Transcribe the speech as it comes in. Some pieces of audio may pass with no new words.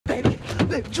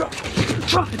baby, drive,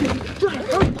 baby,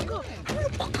 drive,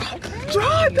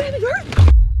 drive, baby, hurry.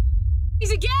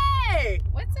 Easy gang!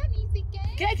 What's up, Easy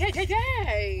gang?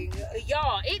 Gang!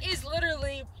 Y'all, it is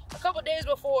literally a couple days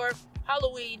before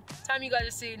Halloween. Time you guys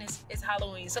are seeing this, it's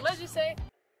Halloween. So let's just say,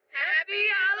 Happy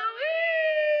Halloween!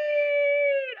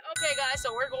 Okay guys,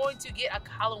 so we're going to get a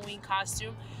Halloween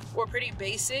costume. We're pretty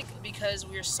basic because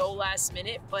we're so last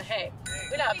minute, but hey,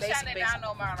 we're not basic. Shut it down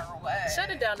no matter what. Shut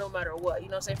it down no matter what. You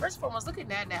know what I'm saying? First and foremost, look at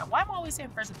Nat. Why am I always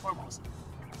saying first and foremost?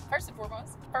 First and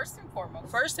foremost.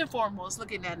 First and foremost,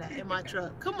 look at Nat in my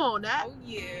truck. Come on, Nat. Oh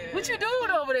yeah. What you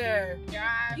doing over there?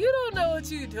 Drive. You don't know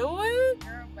what you doing.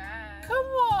 Girl, bye. Come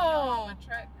on. I'm a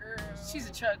truck girl. She's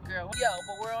a truck girl. Yo,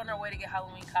 but we're on our way to get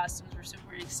Halloween costumes. We're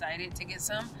super excited to get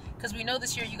some because we know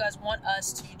this year you guys want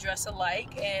us to dress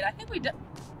alike, and I think we do.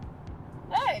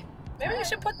 Hey, maybe we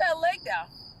should put that leg down.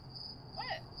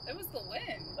 What? It was the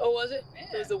wind. Oh, was it?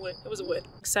 Yeah. It was the wind. It was a wind.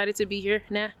 Excited to be here,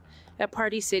 Nat, at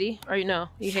Party City. Or you know,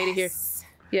 you hate it here.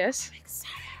 Yes? I'm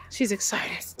excited. She's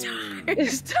excited. It's time.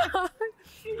 It's time.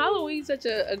 Halloween's such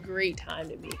a great time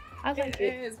to me. I like it.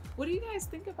 It is. What do you guys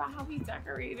think about how we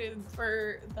decorated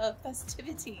for the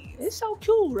festivities? It's so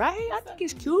cute, right? I think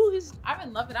it's cute. I've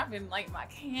been loving. I've been lighting my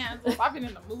candles. I've been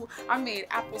in the mood. I made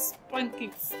apple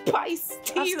spunky spice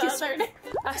tea the other day.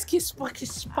 Let's get spunky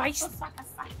spice.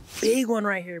 Big one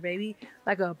right here, baby.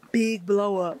 Like a big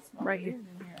blow up right here.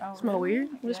 Oh, Smell really? weird?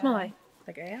 What does it smell like?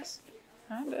 Like ass?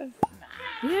 Kinda.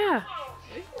 Yeah.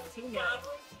 It's too much.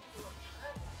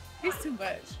 It's too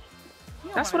much.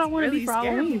 That's what I want to be for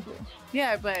Halloween.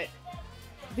 Yeah, but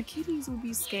the kitties will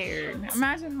be scared.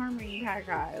 Imagine Harmony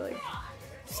Haggai, like,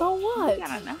 So what?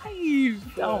 got a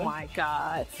knife. Oh my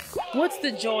God. What's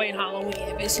the joy in Halloween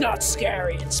if it's not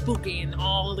scary and spooky and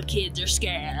all the kids are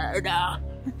scared?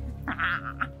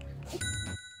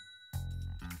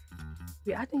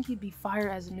 Yeah, I think he'd be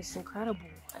fired as Miss Incredible.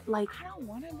 Like, I don't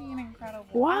want to be an Incredible.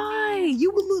 why? I mean,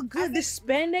 You would look good. This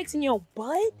spandex in your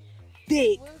butt?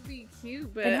 Thick. it would be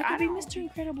cute, but And I I could be don't. Mr.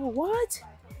 Incredible. What?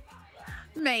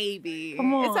 Maybe.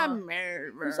 Come on. It's a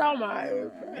murder. It's a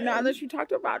murder. Now unless you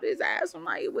talked about his ass, I'm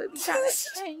like, it would be kind of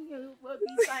saying. It would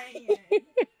be saying.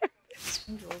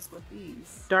 Angels with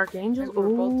these. Dark Angels? Maybe we're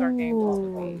both Dark Angels with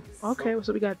Ooh. these. Okay,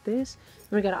 so we got this.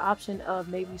 And we got an option of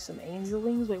maybe some angel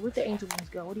wings. Wait, where'd the angel wings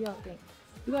go? What do y'all think?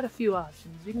 We got a few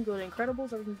options. We can go to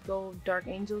Incredibles or we can go Dark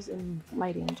Angels and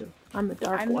Light Angel. I'm the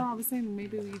dark I know. one. I was saying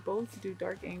maybe we both do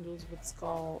Dark Angels with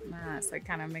skull masks, like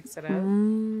kind of mix it up.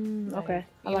 Mm, okay,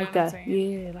 I you know like what I'm that. saying?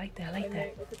 Yeah, I like that. I like And that.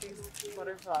 then look at these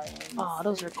butterfly ones. Oh,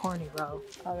 those are corny, bro.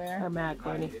 Oh, They're there. mad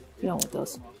corny. You don't want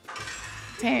those.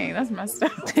 Dang, that's messed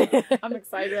up. I'm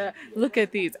excited. Look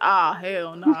at these. Ah,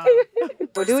 hell no.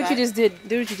 Well, do what you just did.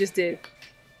 Do what you just did.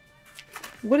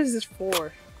 What is this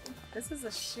for? This is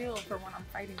a shield for when I'm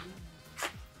fighting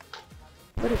demons.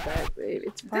 What is that, babe?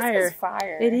 It's This fire. is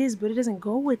fire. It is, but it doesn't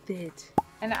go with it.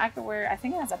 And I could wear, I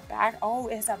think it has a back. Oh,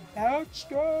 it's a back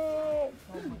strap. Oh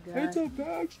my It's a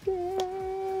back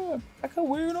strap. I can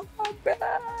wear it on my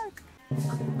back.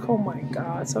 Oh my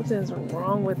God, something's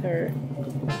wrong with her.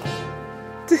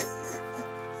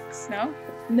 No?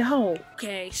 No.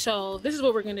 Okay, so this is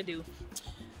what we're gonna do.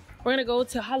 We're gonna go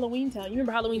to Halloween Town. You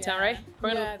remember Halloween Town, right? We're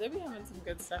gonna Yeah, they be having some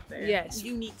good stuff there. Yes.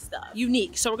 Unique stuff.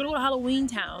 unique. So we're gonna go to Halloween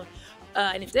Town.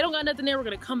 And if they don't got nothing there, we're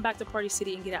gonna come back to Party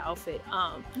City and get an outfit.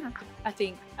 I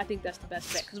think that's the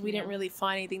best bet because we didn't really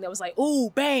find anything that was like, ooh,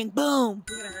 bang, boom.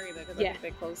 We're gonna hurry though, because Yeah. I think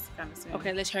they close kind of soon.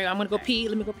 Okay, let's hurry. I'm gonna go pee.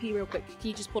 Let me go pee real quick. Can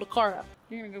you just pull the car up?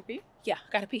 You're gonna go pee? Yeah,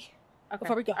 gotta pee. Okay.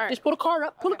 Before we go, All right. just pull the car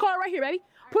up. Pull the car right here, baby.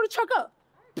 Pull the truck up.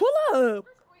 Pull up.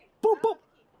 Boom, boom.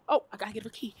 Oh, I gotta get a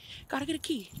key. Gotta get a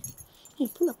key. Yeah,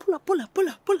 pull up, pull up, pull up, pull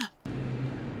up, pull up.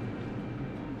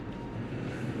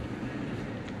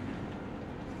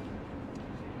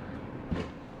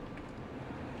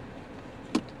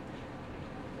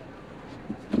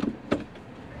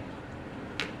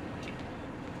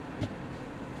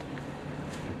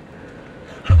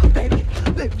 Baby,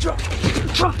 drive,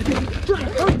 baby,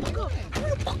 drive,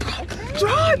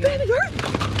 drive, baby, hurry.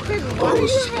 Why do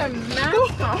you have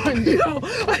masks on? Yo,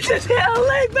 I just hit a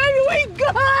leg, baby. We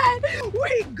good.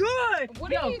 We good.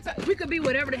 What Yo, are you talking? we could be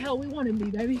whatever the hell we want to be,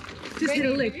 baby. Just hit a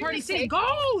Baby, leg. did you Party just City. take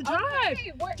Go, drive.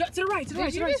 Okay, what? To the right, to the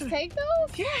right, Did to the you right. just to the right. take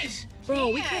those? Yes. Bro,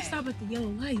 we Yeah. can't stop at the yellow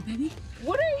light, baby.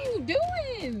 What are you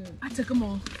doing? I took them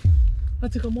all. I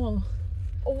took them all.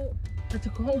 Oh, I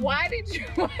took all of them. why did you?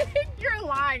 You're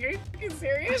lying. Are you fucking I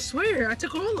serious? swear, I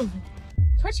took all of them.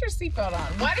 Put your seatbelt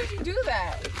on. Why did you do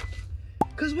that?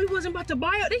 Cause we wasn't about to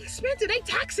buy it. They expensive. They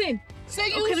taxing. So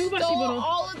you Okay, let me put my stole seatbelt on.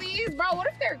 all of these, bro? What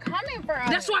if they're coming for us?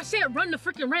 That's why I said run the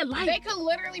freaking red light. They could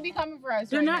literally be coming for us.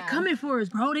 They're right not now. coming for us,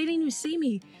 bro. They didn't even see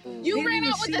me. You They ran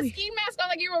didn't out with see the me. ski mask on.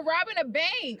 like you were robbing a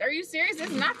bank. Are you serious?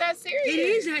 It's not that serious. It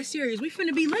is that serious. We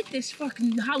finna be like this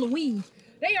fucking Halloween.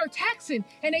 They are taxing,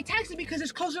 and they taxing because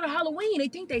it's closer to Halloween. They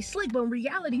think they slick, but in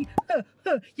reality,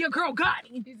 your girl got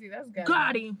him. Easy, that's ghetto.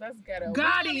 Got him. That's ghetto.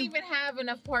 Got we don't him. even have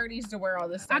enough parties to wear all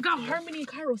this stuff. I got to. Harmony and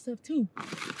Cairo stuff too.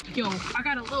 Yo, I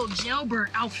got a little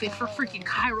jailbird outfit for freaking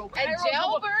Cairo. A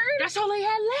jailbird? That's all they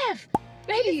had left.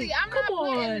 Baby, Easy, I'm come not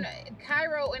on. putting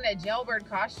Cairo in a jailbird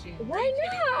costume. Why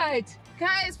not?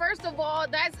 Guys, first of all,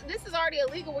 this is already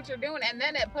illegal what you're doing, and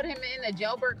then it put him in a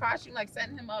jailbird costume, like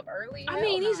setting him up early. I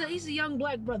mean, he's a young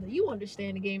black brother. You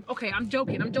understand the game. Okay, I'm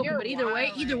joking. You're But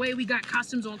either way, we got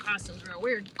costumes on costumes, bro.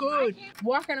 We're good.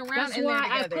 Walking around That's in why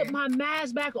there I together. put my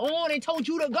mask back on and told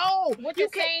you to go. With the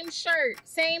same shirt,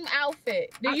 same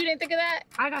outfit. You didn't think of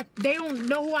that? They don't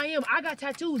know who I am. I got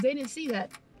tattoos. They didn't see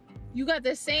that. You got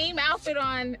the same outfit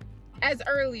on as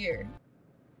earlier.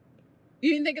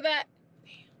 You didn't think of that?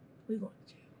 We going.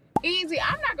 Easy,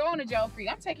 I'm not going to jail for you.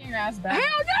 I'm taking your ass back.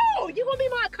 Hell no! You gonna be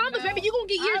my accomplice, baby. You gonna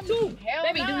get yours too. Hell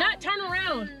Baby, no. do not turn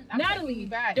around. I'm Natalie, taking you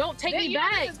back. don't take me You know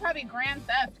back. this is probably grand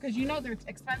theft because you know they're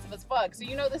expensive as fuck. So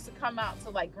you know this would come out to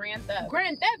like grand theft.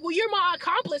 Grand theft? Well, you're my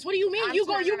accomplice. What do you mean? I'm You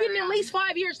turning getting at around. least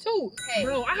 5 years too. Hey,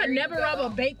 Bro, I here could you never go. rob a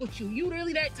bank with you. You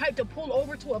really that type to pull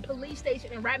over to a police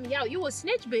station and rat me out. You a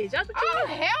snitch, bitch. That's what you Oh are.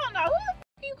 hell no! Who the fuck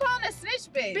you calling a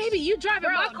snitch bitch? Baby, you driving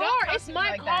Bro, my don't car. talk It's to me my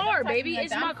like that. Don't car, talk to me baby. like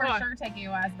It's that. my I'm car. for sure taking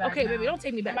your ass back. Okay, now. baby, don't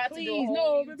take me back. I'm about to do a Please,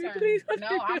 whole no, baby, U-turn. please. No,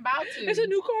 I'm about to. It's a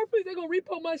new car, please. They're gonna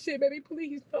repo my shit, baby.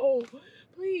 Please, no.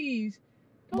 Please.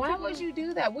 Don't Why take would my- you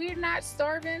do that? We're not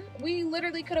starving. We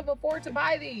literally could have afforded to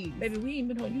buy these. Baby, we ain't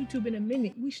been on YouTube in a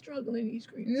minute. We struggling these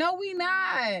screens. No, we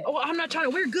not. Oh, I'm not trying to.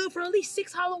 We're good for at least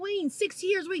 6 Halloween. 6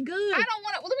 years, we good. I don't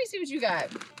want to. Well, let me see what you got.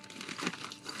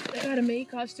 I got a maid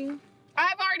costume.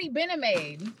 I've already been a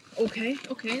maid. Okay,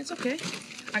 it's okay.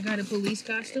 I got a police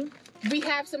costume. We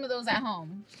have some of those at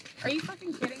home. Are you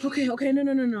fucking kidding me? Okay,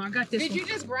 no. I got this Did one. you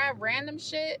just grab random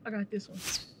shit? I got this one.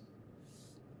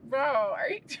 Bro, are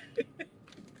you...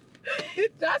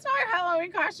 That's my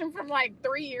Halloween costume from like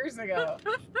 3 years ago.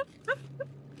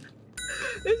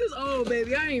 This is old,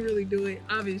 baby. I ain't really do it,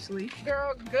 obviously.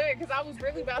 Girl, good, because I was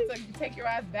really about to take your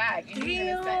ass back. And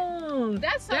you're gonna say, Damn.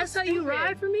 that's so That's how you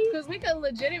ride for me? Because we could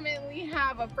legitimately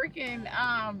have a freaking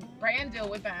brand deal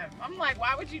with them. I'm like,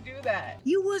 why would you do that?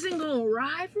 You wasn't gonna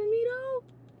ride for me, though?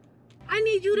 I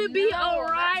need you to be No, a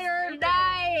that's ride or stupid.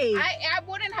 die. I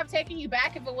wouldn't have taken you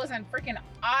back if it wasn't freaking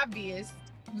obvious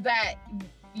that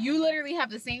you literally have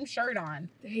the same shirt on.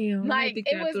 Damn. Like,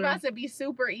 it was about to be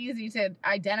super easy to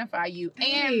identify you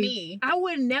and me. I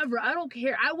would never. I don't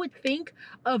care. I would think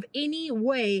of any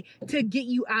way to get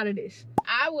you out of this.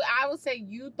 I would say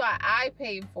you thought I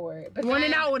paid for it. But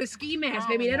Running then out with a ski mask,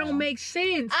 Oh, baby. That no. don't make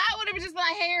sense. I would have just been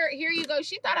like, here you go.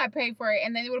 She thought I paid for it.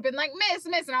 And then it would have been like, miss.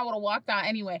 And I would have walked out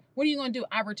anyway. What are you going to do?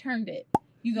 I returned it.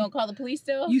 You going to call the police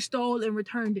still? You stole and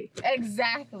returned it.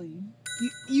 Exactly.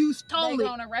 You stole They it.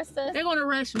 going to arrest us? They're gonna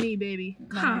arrest me, baby.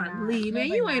 No, they're not. Golly, No, man.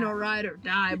 they're You ain't not. no ride or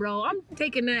die, bro. I'm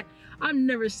taking that. I'm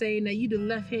never saying that. You the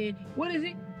left hand. What is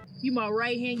it? You my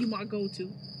right hand. You my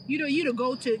go-to. You the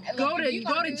go-to. Look, Go if you to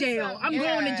gonna do jail. something- I'm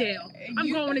going yeah. to jail.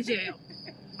 I'm going to jail.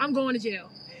 I'm going to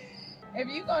jail. If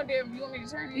you gonna do it, you want me to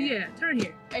turn here? Yeah, turn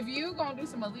here. If you gonna do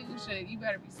some illegal shit, you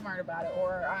better be smart about it,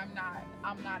 or I'm not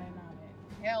in on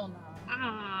it. Hell no.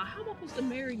 How am I supposed to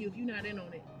marry you if you're not in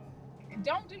on it?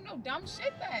 Don't do no dumb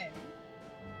shit then.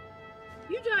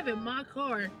 You driving my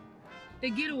car, the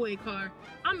getaway car.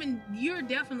 You're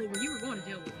definitely where you were going to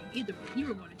jail with me. Either way, you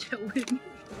were going to jail with me.